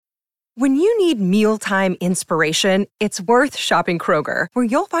When you need mealtime inspiration, it's worth shopping Kroger, where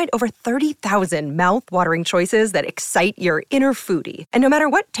you'll find over 30,000 mouth-watering choices that excite your inner foodie. And no matter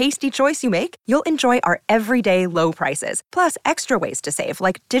what tasty choice you make, you'll enjoy our everyday low prices, plus extra ways to save,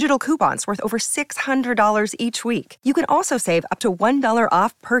 like digital coupons worth over $600 each week. You can also save up to $1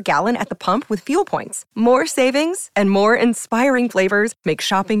 off per gallon at the pump with fuel points. More savings and more inspiring flavors make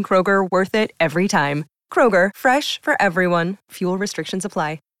shopping Kroger worth it every time. Kroger, fresh for everyone. Fuel restrictions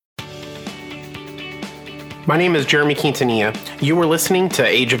apply. My name is Jeremy Quintanilla. You are listening to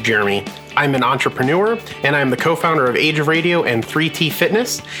Age of Jeremy. I'm an entrepreneur, and I'm the co-founder of Age of Radio and 3T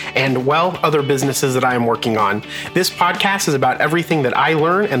Fitness, and, well, other businesses that I am working on. This podcast is about everything that I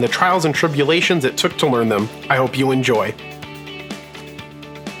learn and the trials and tribulations it took to learn them. I hope you enjoy.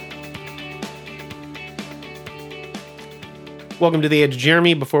 Welcome to the Age of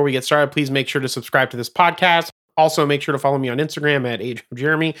Jeremy. Before we get started, please make sure to subscribe to this podcast. Also, make sure to follow me on Instagram at Age of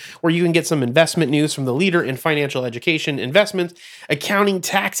Jeremy, where you can get some investment news from the leader in financial education, investments, accounting,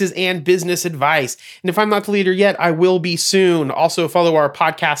 taxes, and business advice. And if I'm not the leader yet, I will be soon. Also, follow our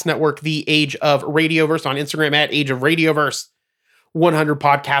podcast network, The Age of Radioverse, on Instagram at Age of Radioverse. 100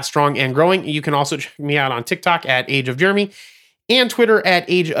 podcasts strong and growing. You can also check me out on TikTok at Age of Jeremy and Twitter at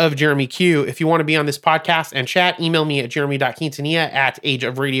Age of Jeremy Q. If you want to be on this podcast and chat, email me at jeremy.quintanilla at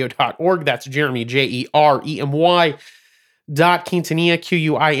ageofradio.org. That's Jeremy, Jeremy, .Quintanilla, Quintanilla,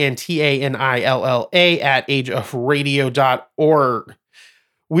 at ageofradio.org.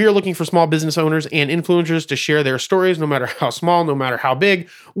 We are looking for small business owners and influencers to share their stories, no matter how small, no matter how big.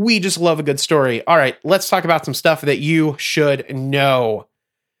 We just love a good story. All right, let's talk about some stuff that you should know.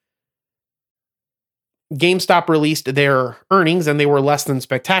 GameStop released their earnings and they were less than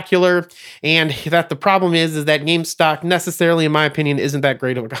spectacular. And that the problem is that GameStop necessarily, in my opinion, isn't that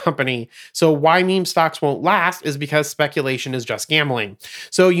great of a company. So why meme stocks won't last is because speculation is just gambling.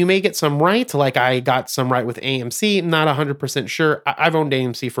 So you may get some right, like I got some right with AMC. Not 100% sure. I've owned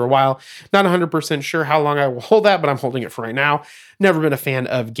AMC for a while. Not 100% sure how long I will hold that, but I'm holding it for right now. Never been a fan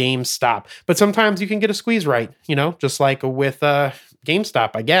of GameStop. But sometimes you can get a squeeze right, just like with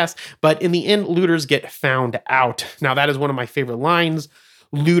GameStop, I guess. But in the end, looters get found out. Now, that is one of my favorite lines.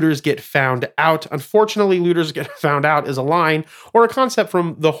 Looters get found out. Unfortunately, looters get found out is a line or a concept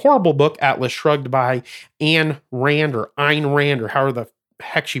from the horrible book Atlas Shrugged by Ayn Rand, or however the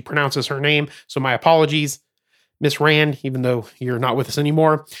heck she pronounces her name. So my apologies, Miss Rand, even though you're not with us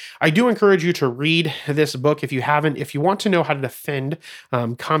anymore. I do encourage you to read this book if you haven't. If you want to know how to defend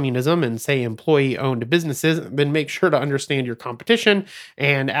communism and, say, employee-owned businesses, then make sure to understand your competition.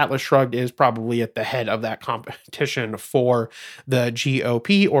 And Atlas Shrugged is probably at the head of that competition for the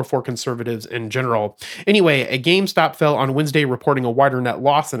GOP or for conservatives in general. Anyway, a GameStop fell on Wednesday, reporting a wider net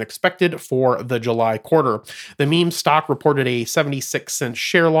loss than expected for the July quarter. The meme stock reported a 76-cent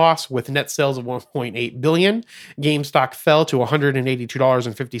share loss with net sales of $1.8 billion. GameStop fell to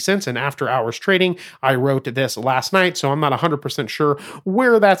 $182.50 in after-hours trading. I wrote this last night, so I'm not 100% sure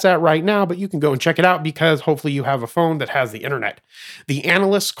where that's at right now, but you can go and check it out because hopefully you have a phone that has the internet. The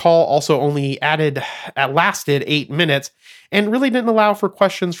analyst call also only lasted 8 minutes and really didn't allow for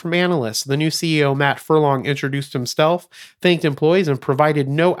questions from analysts. The new CEO, Matt Furlong, introduced himself, thanked employees, and provided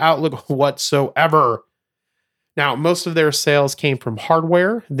no outlook whatsoever. Now, most of their sales came from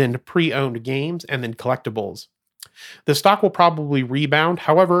hardware, then pre-owned games, and then collectibles. The stock will probably rebound.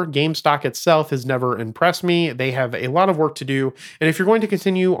 However, GameStop itself has never impressed me. They have a lot of work to do. And if you're going to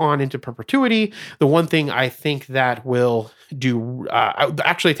continue on into perpetuity, the one thing I think that will do,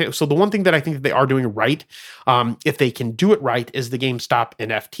 so the one thing that I think that they are doing right, if they can do it right, is the GameStop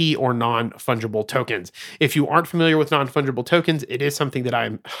NFT or non-fungible tokens. If you aren't familiar with non-fungible tokens, it is something that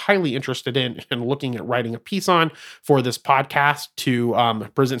I'm highly interested in and looking at writing a piece on for this podcast to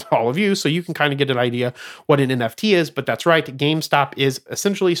present to all of you, so you can kind of get an idea what an NFT is. But that's right, GameStop is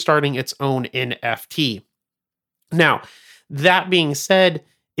essentially starting its own NFT. Now, that being said,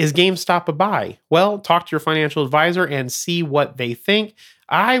 is GameStop a buy? Well, talk to your financial advisor and see what they think.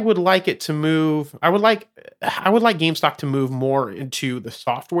 I would like it to move. I would like GameStop to move more into the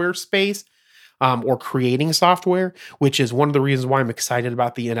software space, or creating software, which is one of the reasons why I'm excited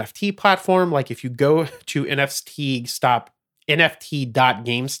about the NFT platform. Like if you go to NFT.GameStop,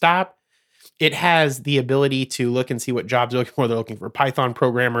 it has the ability to look and see what jobs they're looking for. They're looking for Python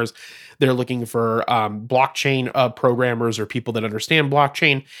programmers. They're looking for blockchain programmers or people that understand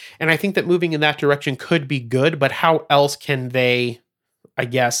blockchain. And I think that moving in that direction could be good, but how else can they, I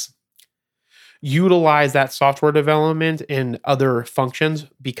guess, utilize that software development in other functions?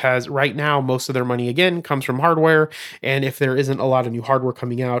 Because right now, most of their money, again, comes from hardware. And if there isn't a lot of new hardware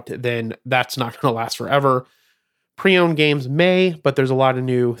coming out, then that's not going to last forever. Pre-owned games may, but there's a lot of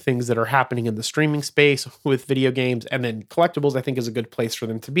new things that are happening in the streaming space with video games, and then collectibles I think is a good place for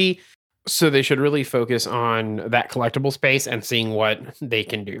them to be. So they should really focus on that collectible space and seeing what they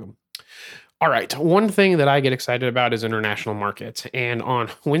can do. All right. One thing that I get excited about is international markets. And on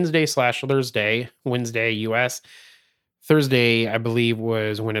Wednesday/Thursday, Wednesday US, Thursday, I believe,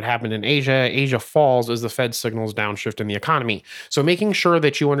 was when it happened in Asia. Asia falls as the Fed signals downshift in the economy. So making sure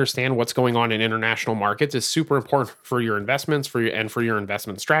that you understand what's going on in international markets is super important for your investments, for your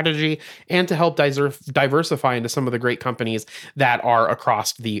investment strategy, and to help diversify into some of the great companies that are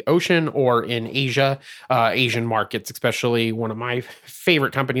across the ocean or in Asia, Asian markets, especially one of my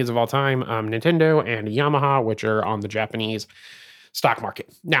favorite companies of all time, Nintendo and Yamaha, which are on the Japanese stock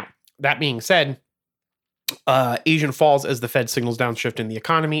market. Now, that being said, Asian falls as the Fed signals downshift in the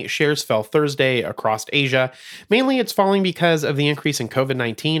economy. Shares fell Thursday across Asia. Mainly, it's falling because of the increase in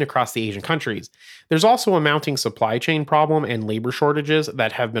COVID-19 across the Asian countries. There's also a mounting supply chain problem and labor shortages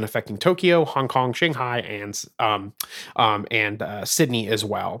that have been affecting Tokyo, Hong Kong, Shanghai, and Sydney as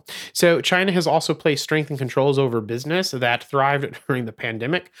well. So China has also placed strength and controls over business that thrived during the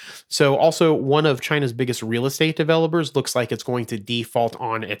pandemic. So also one of China's biggest real estate developers looks like it's going to default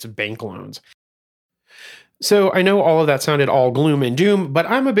on its bank loans. So I know all of that sounded all gloom and doom, but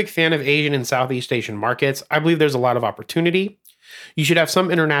I'm a big fan of Asian and Southeast Asian markets. I believe there's a lot of opportunity. You should have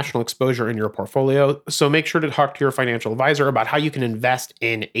some international exposure in your portfolio, so make sure to talk to your financial advisor about how you can invest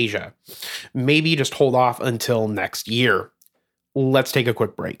in Asia. Maybe just hold off until next year. Let's take a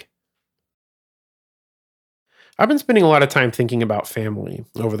quick break. I've been spending a lot of time thinking about family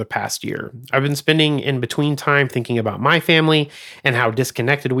over the past year. I've been spending in between time thinking about my family and how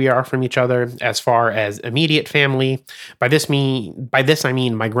disconnected we are from each other as far as immediate family. By this I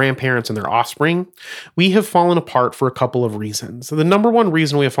mean my grandparents and their offspring. We have fallen apart for a couple of reasons. So the number one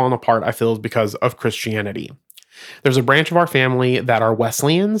reason we have fallen apart, I feel, is because of Christianity. There's a branch of our family that are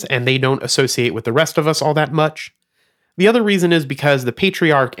Wesleyans, and they don't associate with the rest of us all that much. The other reason is because the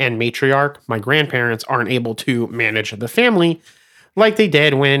patriarch and matriarch, my grandparents, aren't able to manage the family like they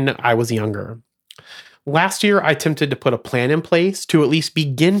did when I was younger. Last year, I attempted to put a plan in place to at least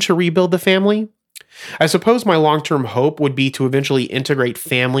begin to rebuild the family. I suppose my long-term hope would be to eventually integrate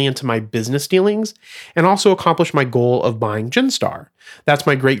family into my business dealings and also accomplish my goal of buying Genstar. That's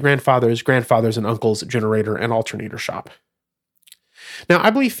my great-grandfather's, grandfather's, and uncle's generator and alternator shop. Now, I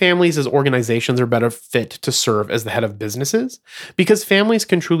believe families as organizations are better fit to serve as the head of businesses because families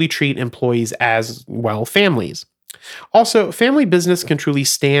can truly treat employees as, well, families. Also, family business can truly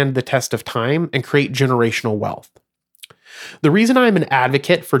stand the test of time and create generational wealth. The reason I'm an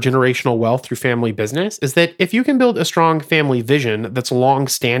advocate for generational wealth through family business is that if you can build a strong family vision that's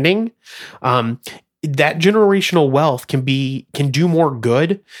long-standing, that generational wealth can do more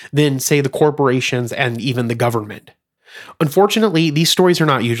good than, say, the corporations and even the government. Unfortunately, these stories are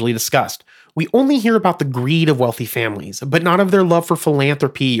not usually discussed. We only hear about the greed of wealthy families, but not of their love for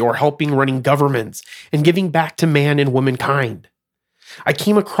philanthropy or helping running governments and giving back to man and womankind. I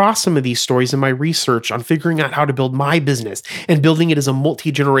came across some of these stories in my research on figuring out how to build my business and building it as a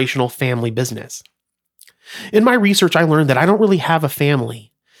multi-generational family business. In my research, I learned that I don't really have a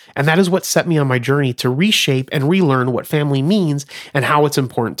family, and that is what set me on my journey to reshape and relearn what family means and how it's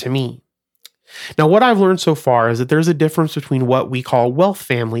important to me. Now, what I've learned so far is that there's a difference between what we call wealth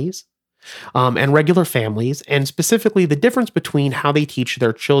families and regular families, and specifically the difference between how they teach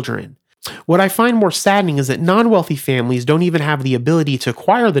their children. What I find more saddening is that non-wealthy families don't even have the ability to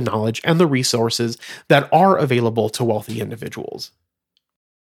acquire the knowledge and the resources that are available to wealthy individuals.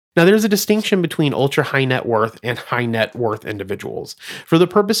 Now, there's a distinction between ultra high net worth and high net worth individuals. For the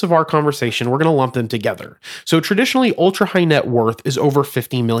purpose of our conversation, we're going to lump them together. So traditionally, ultra high net worth is over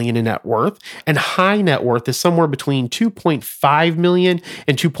 50 million in net worth, and high net worth is somewhere between 2.5 million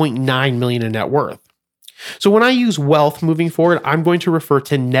and 2.9 million in net worth. So when I use wealth moving forward, I'm going to refer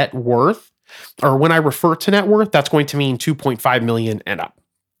to net worth, or when I refer to net worth, that's going to mean 2.5 million and up.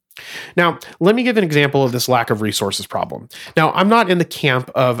 Now, let me give an example of this lack of resources problem. Now, I'm not in the camp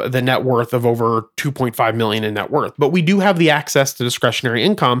of the net worth of over 2.5 million in net worth, but we do have the access to discretionary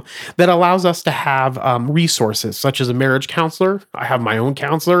income that allows us to have resources such as a marriage counselor. I have my own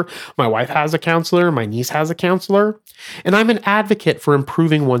counselor. My wife has a counselor. My niece has a counselor. And I'm an advocate for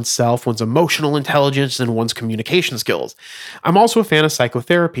improving oneself, one's emotional intelligence, and one's communication skills. I'm also a fan of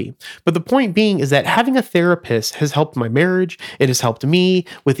psychotherapy. But the point being is that having a therapist has helped my marriage. It has helped me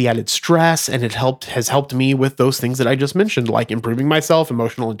with the added stress, and it has helped me with those things that I just mentioned, like improving myself,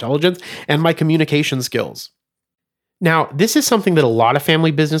 emotional intelligence, and my communication skills. Now, this is something that a lot of family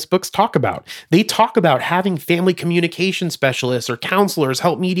business books talk about. They talk about having family communication specialists or counselors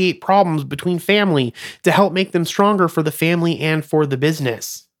help mediate problems between family to help make them stronger for the family and for the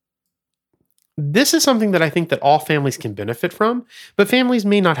business. This is something that I think that all families can benefit from, but families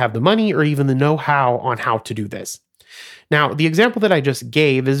may not have the money or even the know-how on how to do this. Now, the example that I just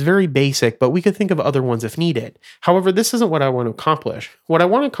gave is very basic, but we could think of other ones if needed. However, this isn't what I want to accomplish. What I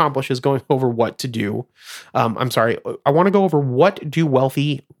want to accomplish is going over what to do. I want to go over what do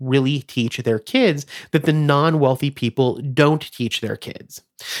wealthy really teach their kids that the non-wealthy people don't teach their kids.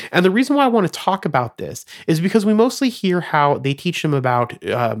 And the reason why I want to talk about this is because we mostly hear how they teach them about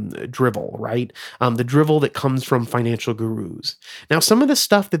drivel, right? The drivel that comes from financial gurus. Now, some of the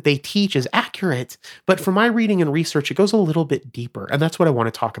stuff that they teach is accurate, but from my reading and research, it goes a little bit deeper, and that's what I want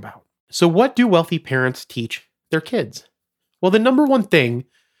to talk about. So what do wealthy parents teach their kids? Well, the number one thing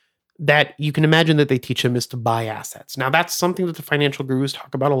that you can imagine that they teach them is to buy assets. Now, that's something that the financial gurus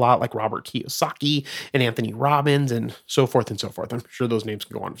talk about a lot, like Robert Kiyosaki and Anthony Robbins and so forth and so forth. I'm sure those names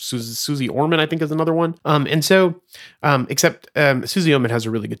can go on. Susie Orman, I think, is another one. Except Susie Orman has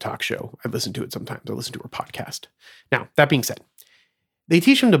a really good talk show. I listen to it sometimes. I listen to her podcast. Now, that being said, they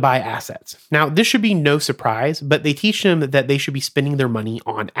teach them to buy assets. Now, this should be no surprise, but they teach them that they should be spending their money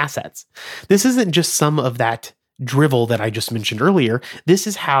on assets. This isn't just some of that drivel that I just mentioned earlier. This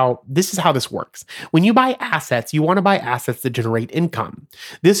is how this works. When you buy assets, you want to buy assets that generate income.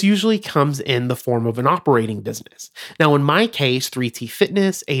 This usually comes in the form of an operating business. Now, in my case, 3T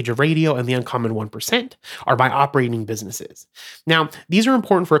Fitness, Age of Radio, and the Uncommon 1% are my operating businesses. Now, these are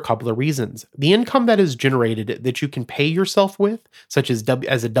important for a couple of reasons. The income that is generated that you can pay yourself with, such as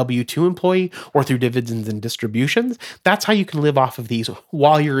a W-2 employee or through dividends and distributions, that's how you can live off of these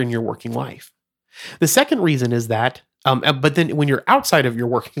while you're in your working life. The second reason is that, but then when you're outside of your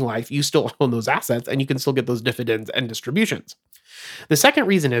working life, you still own those assets and you can still get those dividends and distributions. The second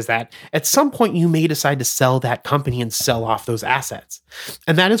reason is that at some point you may decide to sell that company and sell off those assets.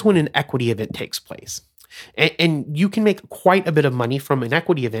 And that is when an equity event takes place. And you can make quite a bit of money from an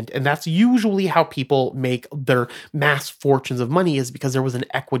equity event. And that's usually how people make their mass fortunes of money, is because there was an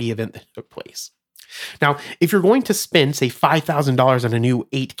equity event that took place. Now, if you're going to spend, say, $5,000 on a new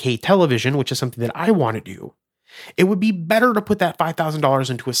 8K television, which is something that I want to do, it would be better to put that $5,000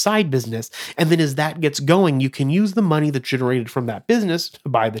 into a side business. And then as that gets going, you can use the money that's generated from that business to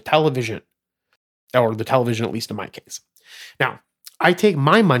buy the television, or the television, at least in my case. Now, I take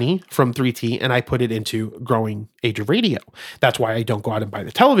my money from 3T and I put it into growing Age of Radio. That's why I don't go out and buy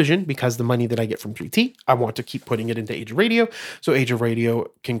the television, because the money that I get from 3T, I want to keep putting it into Age of Radio so Age of Radio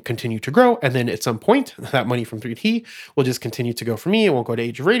can continue to grow. And then at some point, that money from 3T will just continue to go for me. It won't go to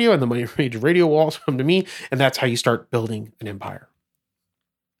Age of Radio, and the money from Age of Radio will also come to me. And that's how you start building an empire.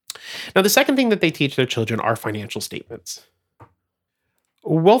 Now, the second thing that they teach their children are financial statements.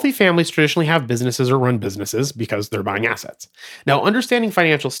 Wealthy families traditionally have businesses or run businesses because they're buying assets. Now, understanding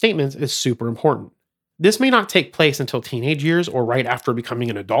financial statements is super important. This may not take place until teenage years or right after becoming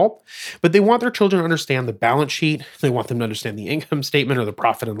an adult, but they want their children to understand the balance sheet. They want them to understand the income statement or the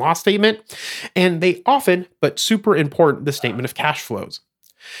profit and loss statement. And they often, but super important, the statement of cash flows.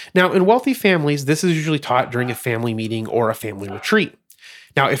 Now, in wealthy families, this is usually taught during a family meeting or a family retreat.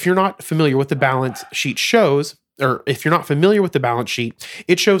 Now, if you're not familiar with the balance sheet shows, or if you're not familiar with the balance sheet,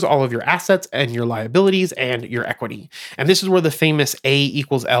 it shows all of your assets and your liabilities and your equity. And this is where the famous A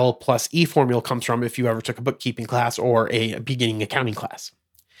equals L plus E formula comes from if you ever took a bookkeeping class or a beginning accounting class.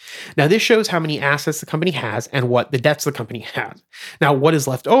 Now, this shows how many assets the company has and what the debts the company has. Now, what is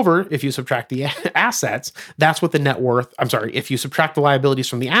left over, if you subtract the assets, that's what the net worth, if you subtract the liabilities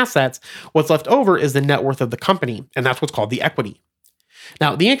from the assets, what's left over is the net worth of the company, and that's what's called the equity.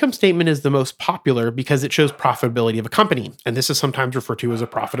 Now, the income statement is the most popular because it shows profitability of a company, and this is sometimes referred to as a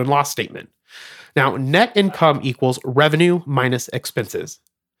profit and loss statement. Now, net income equals revenue minus expenses.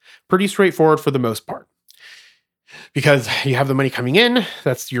 Pretty straightforward for the most part, because you have the money coming in,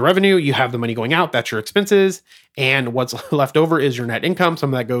 that's your revenue, you have the money going out, that's your expenses, and what's left over is your net income.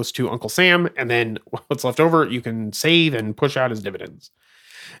 Some of that goes to Uncle Sam, and then what's left over you can save and push out as dividends.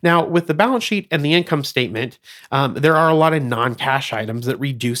 Now, with the balance sheet and the income statement, there are a lot of non-cash items that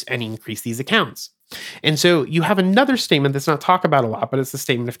reduce and increase these accounts. And so you have another statement that's not talked about a lot, but it's the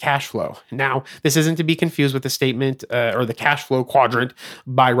statement of cash flow. Now, this isn't to be confused with the statement or the cash flow quadrant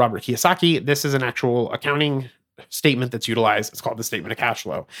by Robert Kiyosaki. This is an actual accounting statement that's utilized. It's called the statement of cash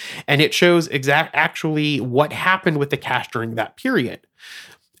flow. And it shows actually what happened with the cash during that period.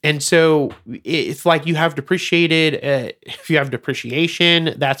 And so it's like you have depreciated. If you have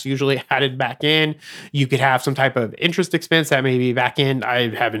depreciation, that's usually added back in. You could have some type of interest expense that may be back in. I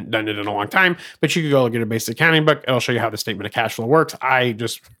haven't done it in a long time, but you could go get a basic accounting book. It'll show you how the statement of cash flow works. I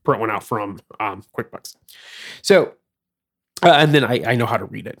just print one out from QuickBooks. So, and then I know how to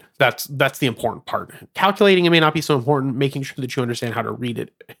read it. That's the important part. Calculating it may not be so important. Making sure that you understand how to read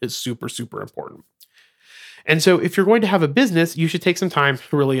it is super, super important. And so if you're going to have a business, you should take some time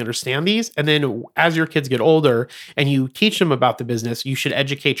to really understand these. And then as your kids get older and you teach them about the business, you should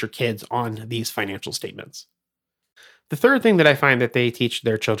educate your kids on these financial statements. The third thing that I find that they teach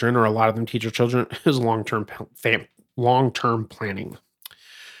their children, or a lot of them teach their children, is long-term planning.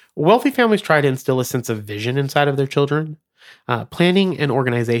 Wealthy families try to instill a sense of vision inside of their children. Planning and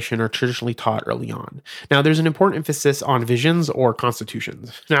organization are traditionally taught early on. Now, there's an important emphasis on visions or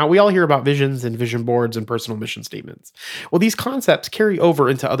constitutions. Now, we all hear about visions and vision boards and personal mission statements. Well, these concepts carry over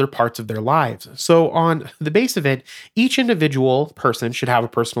into other parts of their lives. So on the base of it, each individual person should have a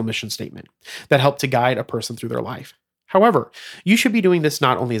personal mission statement that help to guide a person through their life. However, you should be doing this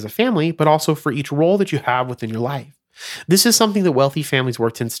not only as a family, but also for each role that you have within your life. This is something that wealthy families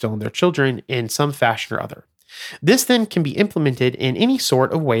work to instill in their children in some fashion or other. This then can be implemented in any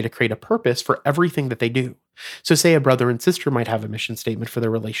sort of way to create a purpose for everything that they do. So say a brother and sister might have a mission statement for their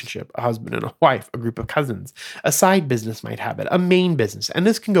relationship, a husband and a wife, a group of cousins. A side business might have it, a main business, and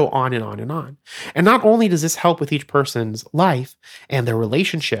this can go on and on and on. And not only does this help with each person's life and their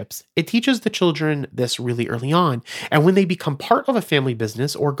relationships, it teaches the children this really early on. And when they become part of a family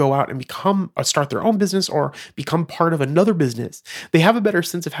business or go out and start their own business or become part of another business, they have a better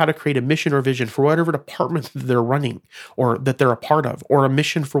sense of how to create a mission or vision for whatever department that they're running or that they're a part of, or a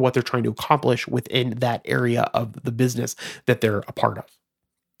mission for what they're trying to accomplish within that area of the business that they're a part of.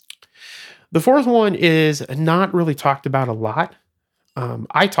 The fourth one is not really talked about a lot.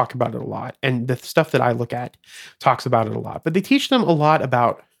 I talk about it a lot, and the stuff that I look at talks about it a lot, but they teach them a lot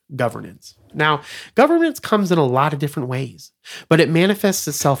about governance. Now, governance comes in a lot of different ways, but it manifests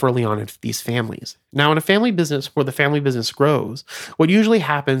itself early on in these families. Now, in a family business where the family business grows, what usually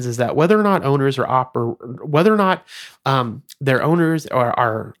happens is that whether or not their owners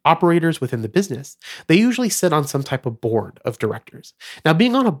are operators within the business, they usually sit on some type of board of directors. Now,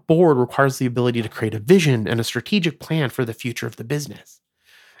 being on a board requires the ability to create a vision and a strategic plan for the future of the business.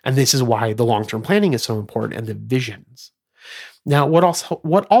 And this is why the long-term planning is so important, and the visions. Now, what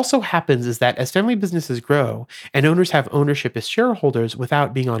also happens is that as family businesses grow and owners have ownership as shareholders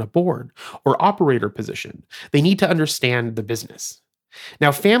without being on a board or operator position, they need to understand the business.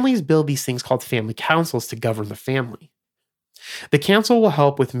 Now, families build these things called family councils to govern the family. The council will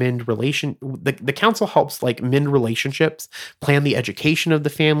help with the council helps mend relationships, plan the education of the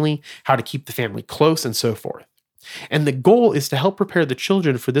family, how to keep the family close, and so forth. And the goal is to help prepare the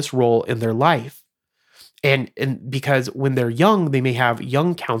children for this role in their life. And because when they're young, they may have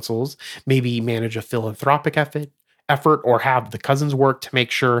young councils, maybe manage a philanthropic effort or have the cousins work to make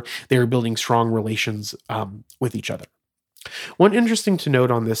sure they're building strong relations with each other. One interesting to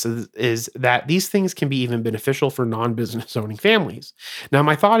note on this is that these things can be even beneficial for non-business owning families. Now,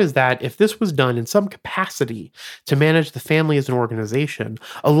 my thought is that if this was done in some capacity to manage the family as an organization,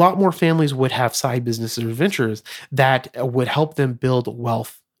 a lot more families would have side businesses or ventures that would help them build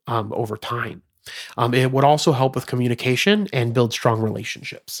wealth over time. It would also help with communication and build strong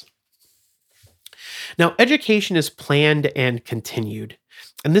relationships. Now, education is planned and continued.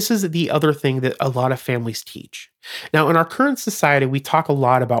 And this is the other thing that a lot of families teach. Now, in our current society, we talk a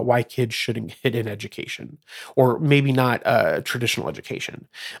lot about why kids shouldn't get an education, or maybe not traditional education.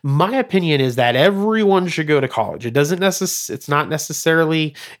 My opinion is that everyone should go to college. It doesn't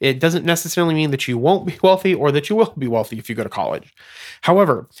necessarily mean that you won't be wealthy or that you will be wealthy if you go to college.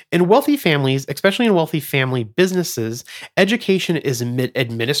 However, in wealthy families, especially in wealthy family businesses, education is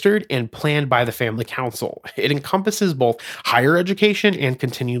administered and planned by the family council. It encompasses both higher education and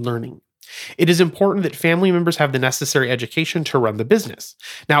continued learning. It is important that family members have the necessary education to run the business.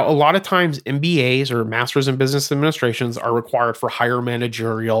 Now, a lot of times MBAs or Masters in Business Administrations are required for higher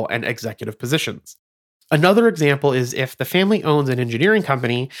managerial and executive positions. Another example is if the family owns an engineering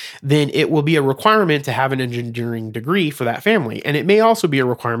company, then it will be a requirement to have an engineering degree for that family. And it may also be a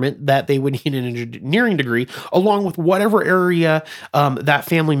requirement that they would need an engineering degree along with whatever area that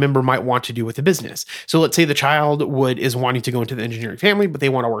family member might want to do with the business. So let's say the child is wanting to go into the engineering family, but they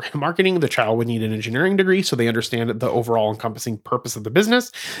want to work in marketing. The child would need an engineering degree so they understand the overall encompassing purpose of the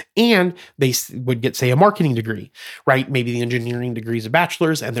business. And they would get, say, a marketing degree, right? Maybe the engineering degree is a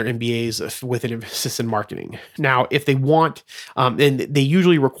bachelor's and their MBA is with an emphasis in marketing marketing. Now, if they want, and they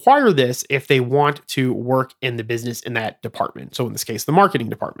usually require this if they want to work in the business in that department. So in this case, the marketing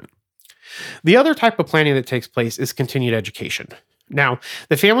department. The other type of planning that takes place is continued education. Now,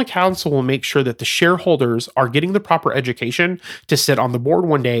 the family council will make sure that the shareholders are getting the proper education to sit on the board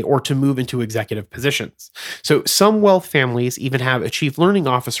one day or to move into executive positions. So some wealth families even have a chief learning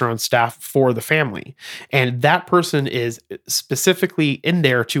officer on staff for the family. And that person is specifically in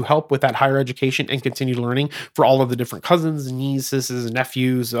there to help with that higher education and continued learning for all of the different cousins, nieces,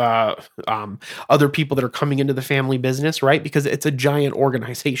 nephews, other people that are coming into the family business, right? Because it's a giant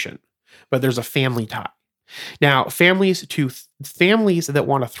organization, but there's a family tie. Now, families that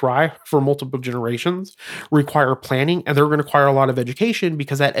want to thrive for multiple generations require planning, and they're going to require a lot of education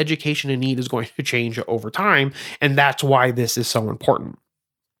because that education and need is going to change over time. And that's why this is so important.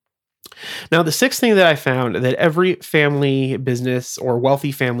 Now, the sixth thing that I found that every family business or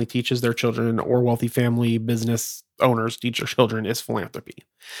wealthy family teaches their children, or wealthy family business owners teach their children, is philanthropy.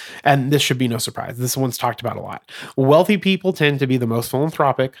 And this should be no surprise. This one's talked about a lot. Wealthy people tend to be the most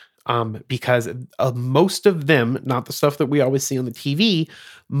philanthropic because most of them, not the stuff that we always see on the TV,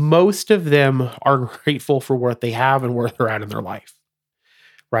 most of them are grateful for what they have and where they're at in their life.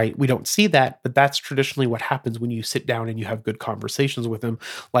 Right? We don't see that, but that's traditionally what happens when you sit down and you have good conversations with them,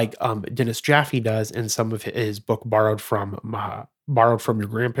 like Dennis Jaffe does in some of his book, Borrowed from Your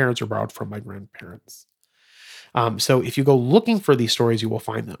Grandparents or Borrowed from My Grandparents. So if you go looking for these stories, you will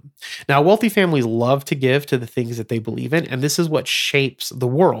find them. Now, wealthy families love to give to the things that they believe in, and this is what shapes the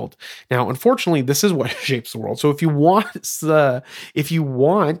world. Now, unfortunately, this is what shapes the world. So if you want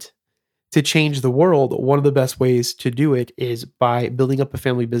to change the world, one of the best ways to do it is by building up a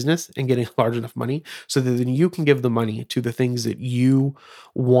family business and getting large enough money so that then you can give the money to the things that you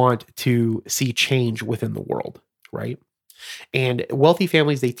want to see change within the world, right? And wealthy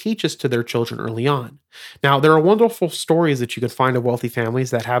families, they teach this to their children early on. Now, there are wonderful stories that you can find of wealthy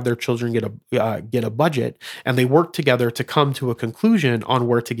families that have their children get a budget, and they work together to come to a conclusion on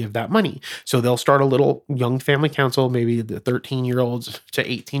where to give that money. So they'll start a little young family council, maybe the 13-year-olds to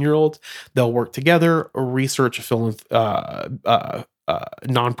 18-year-olds. They'll work together, research nonprofit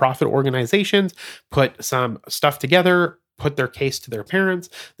organizations, put some stuff together, put their case to their parents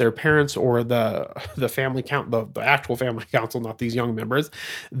or the family count, the actual family council, not these young members.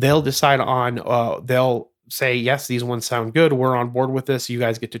 They'll decide on, they'll say, yes, these ones sound good. We're on board with this. You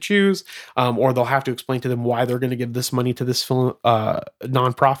guys get to choose. Or they'll have to explain to them why they're going to give this money to this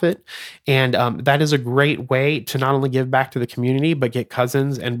nonprofit. And that is a great way to not only give back to the community, but get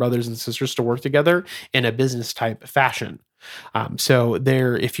cousins and brothers and sisters to work together in a business type fashion. So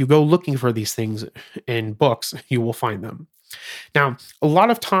if you go looking for these things in books, you will find them. Now, a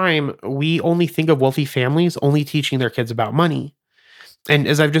lot of time we only think of wealthy families only teaching their kids about money. And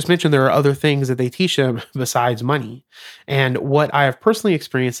as I've just mentioned, there are other things that they teach them besides money. And what I have personally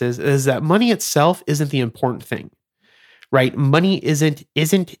experienced is that money itself isn't the important thing, right? Money isn't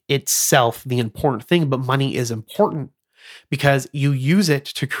itself the important thing, but money is important because you use it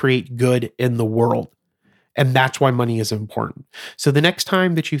to create good in the world. And that's why money is important. So the next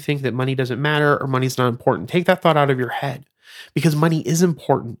time that you think that money doesn't matter or money's not important, take that thought out of your head, because money is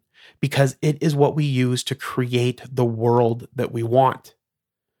important, because it is what we use to create the world that we want.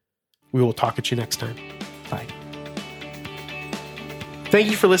 We will talk at you next time. Bye. Thank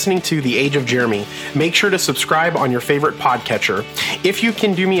you for listening to The Age of Jeremy. Make sure to subscribe on your favorite podcatcher. If you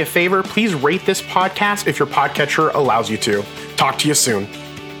can do me a favor, please rate this podcast if your podcatcher allows you to. Talk to you soon.